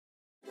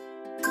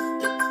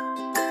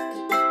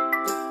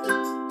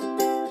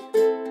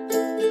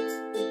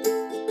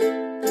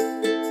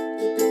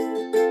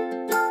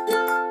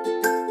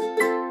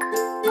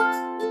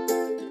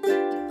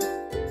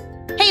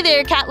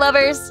there, cat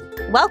lovers!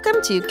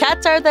 Welcome to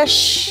Cats Are the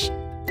Shh,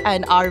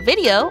 and our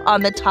video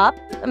on the top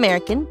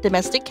American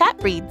domestic cat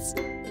breeds.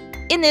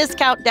 In this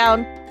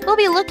countdown, we'll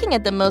be looking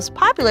at the most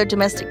popular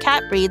domestic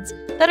cat breeds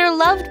that are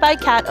loved by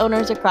cat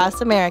owners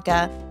across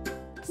America.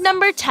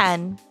 Number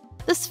 10.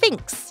 The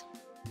Sphynx.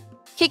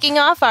 Kicking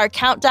off our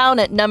countdown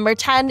at number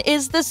 10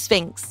 is the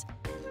Sphynx.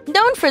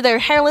 Known for their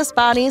hairless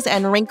bodies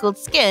and wrinkled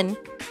skin,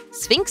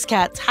 Sphynx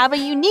cats have a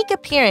unique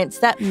appearance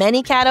that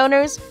many cat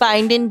owners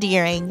find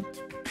endearing.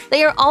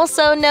 They are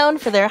also known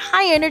for their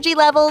high energy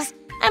levels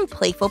and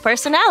playful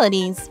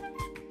personalities,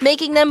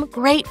 making them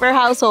great for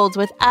households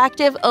with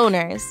active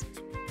owners.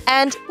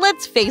 And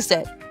let's face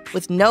it,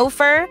 with no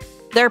fur,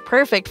 they're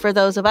perfect for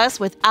those of us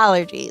with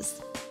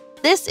allergies.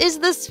 This is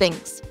the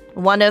Sphynx,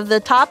 one of the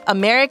top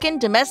American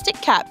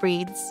domestic cat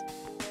breeds.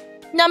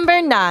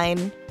 Number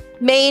 9.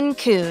 Maine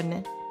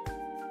Coon.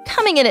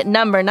 Coming in at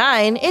number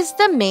 9 is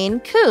the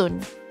Maine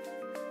Coon,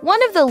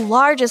 one of the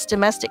largest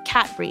domestic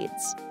cat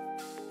breeds.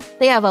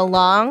 They have a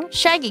long,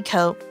 shaggy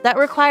coat that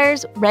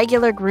requires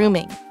regular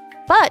grooming,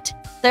 but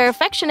their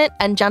affectionate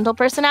and gentle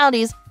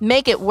personalities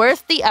make it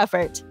worth the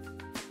effort.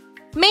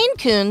 Maine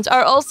Coons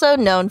are also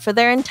known for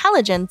their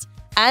intelligence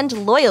and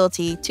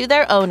loyalty to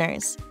their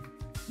owners.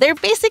 They're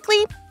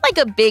basically like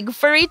a big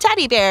furry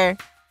teddy bear.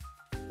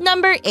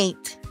 Number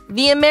 8.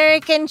 The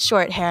American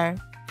Shorthair.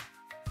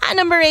 At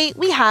number 8,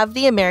 we have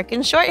the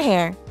American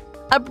Shorthair,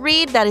 a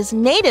breed that is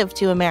native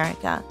to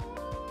America.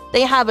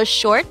 They have a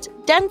short,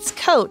 dense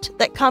coat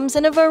that comes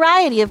in a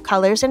variety of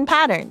colors and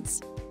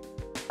patterns.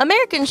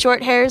 American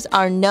Shorthairs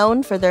are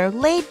known for their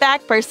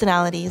laid-back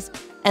personalities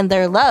and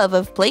their love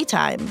of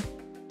playtime.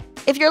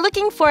 If you're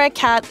looking for a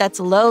cat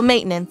that's low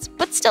maintenance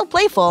but still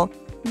playful,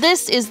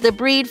 this is the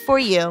breed for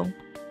you.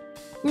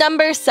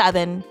 Number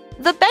 7.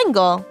 The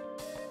Bengal.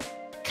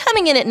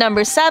 Coming in at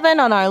number 7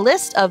 on our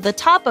list of the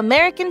top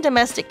American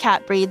domestic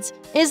cat breeds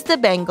is the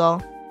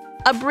Bengal,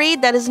 a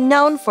breed that is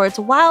known for its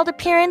wild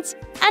appearance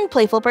and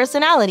playful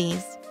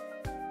personalities.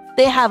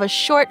 They have a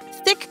short,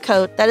 thick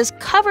coat that is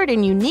covered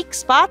in unique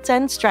spots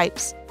and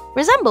stripes,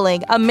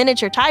 resembling a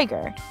miniature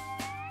tiger.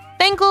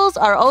 Bengals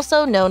are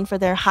also known for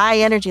their high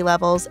energy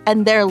levels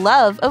and their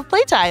love of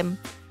playtime.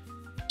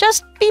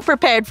 Just be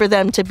prepared for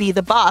them to be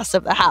the boss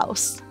of the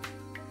house.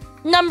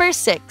 Number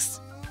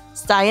 6.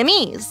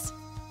 Siamese.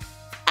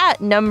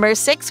 At number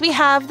 6, we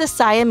have the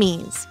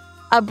Siamese,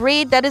 a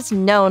breed that is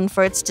known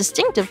for its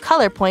distinctive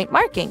color point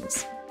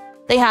markings.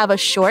 They have a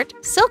short,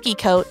 silky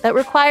coat that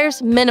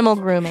requires minimal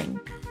grooming.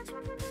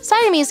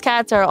 Siamese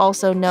cats are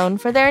also known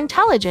for their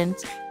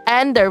intelligence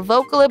and their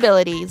vocal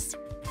abilities.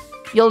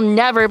 You'll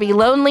never be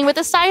lonely with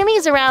a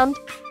Siamese around.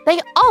 They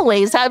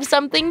always have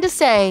something to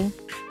say.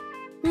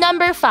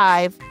 Number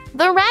 5.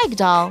 The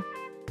Ragdoll.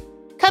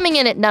 Coming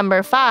in at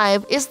number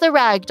 5 is the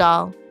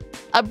Ragdoll,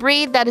 a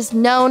breed that is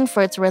known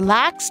for its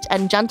relaxed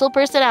and gentle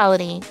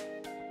personality.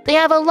 They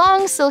have a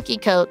long, silky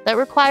coat that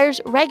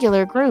requires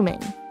regular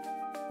grooming.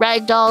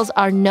 Ragdolls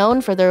are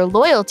known for their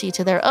loyalty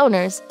to their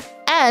owners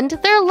and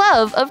their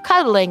love of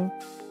cuddling.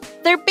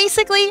 They're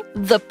basically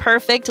the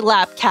perfect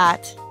lap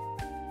cat.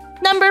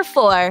 Number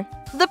 4.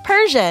 The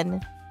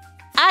Persian.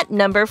 At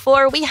number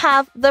 4, we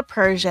have the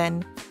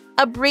Persian,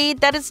 a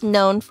breed that is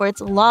known for its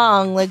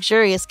long,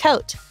 luxurious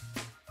coat.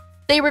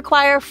 They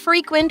require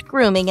frequent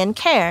grooming and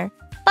care,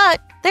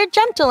 but their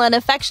gentle and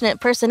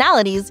affectionate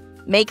personalities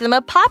make them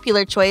a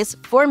popular choice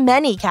for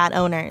many cat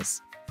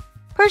owners.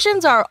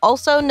 Persians are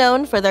also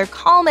known for their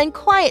calm and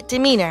quiet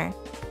demeanor.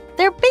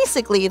 They're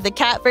basically the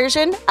cat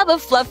version of a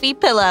fluffy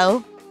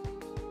pillow.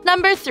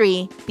 Number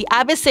 3. The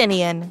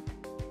Abyssinian.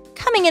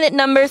 Coming in at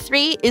number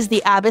 3 is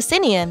the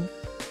Abyssinian,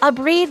 a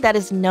breed that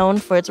is known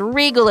for its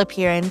regal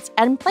appearance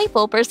and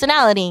playful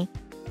personality.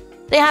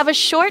 They have a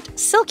short,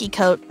 silky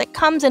coat that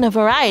comes in a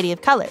variety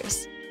of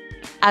colors.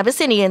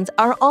 Abyssinians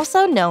are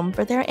also known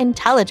for their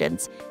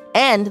intelligence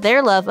and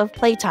their love of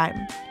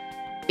playtime.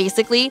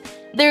 Basically,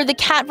 they're the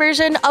cat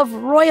version of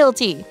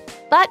royalty,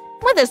 but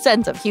with a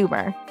sense of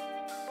humor.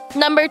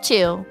 Number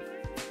 2.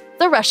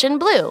 The Russian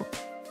Blue.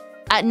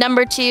 At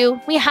number 2,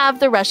 we have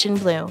the Russian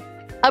Blue,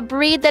 a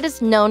breed that is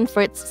known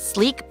for its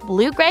sleek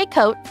blue-gray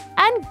coat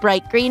and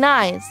bright green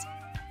eyes.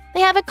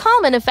 They have a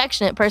calm and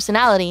affectionate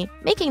personality,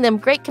 making them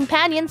great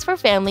companions for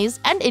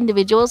families and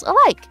individuals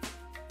alike.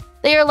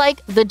 They are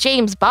like the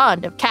James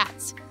Bond of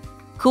cats,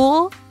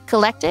 cool,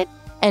 collected,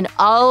 and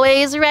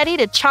always ready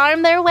to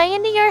charm their way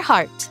into your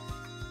heart.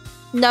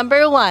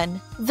 Number 1.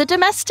 The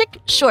Domestic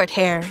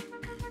Shorthair.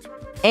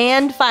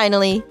 And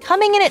finally,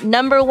 coming in at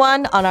number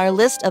 1 on our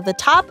list of the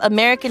top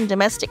American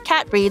domestic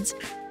cat breeds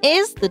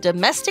is the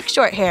Domestic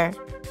Shorthair,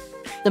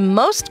 the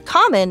most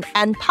common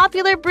and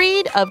popular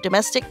breed of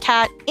domestic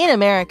cat in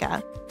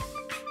America.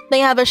 They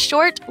have a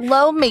short,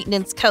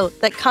 low-maintenance coat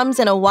that comes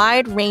in a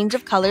wide range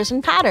of colors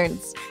and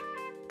patterns.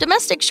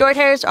 Domestic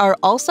Shorthairs are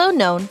also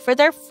known for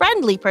their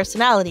friendly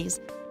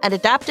personalities and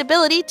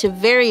adaptability to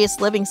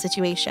various living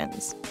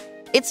situations.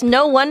 It's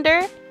no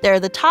wonder they're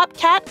the top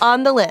cat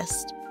on the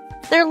list.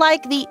 They're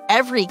like the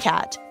every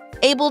cat,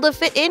 able to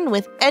fit in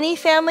with any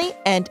family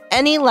and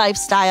any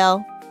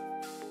lifestyle.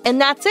 And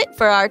that's it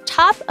for our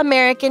top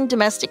American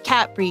domestic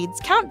cat breeds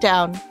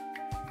countdown.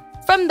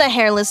 From the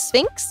hairless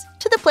Sphinx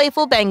to the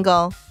playful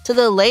Bengal to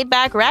the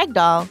laid-back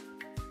Ragdoll,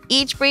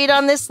 each breed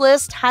on this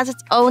list has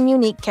its own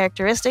unique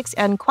characteristics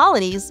and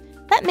qualities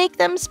that make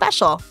them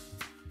special.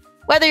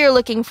 Whether you're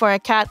looking for a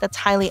cat that's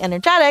highly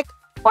energetic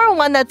or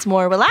one that's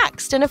more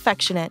relaxed and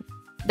affectionate,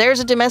 there's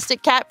a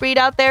domestic cat breed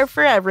out there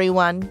for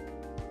everyone.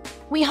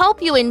 We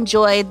hope you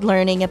enjoyed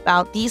learning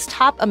about these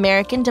top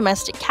American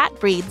domestic cat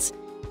breeds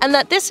and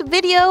that this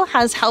video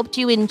has helped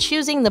you in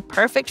choosing the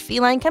perfect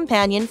feline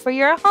companion for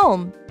your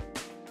home.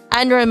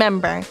 And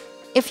remember,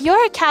 if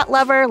you're a cat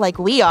lover like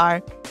we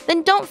are,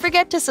 then don't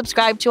forget to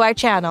subscribe to our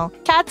channel,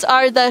 Cats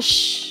Are the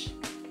Shhh,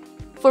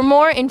 for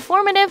more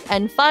informative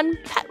and fun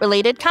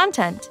pet-related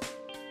content.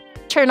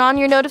 Turn on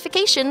your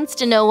notifications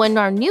to know when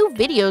our new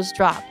videos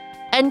drop,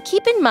 and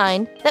keep in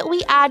mind that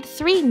we add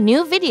 3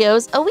 new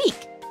videos a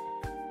week.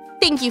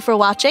 Thank you for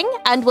watching,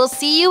 and we'll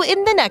see you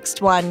in the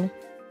next one.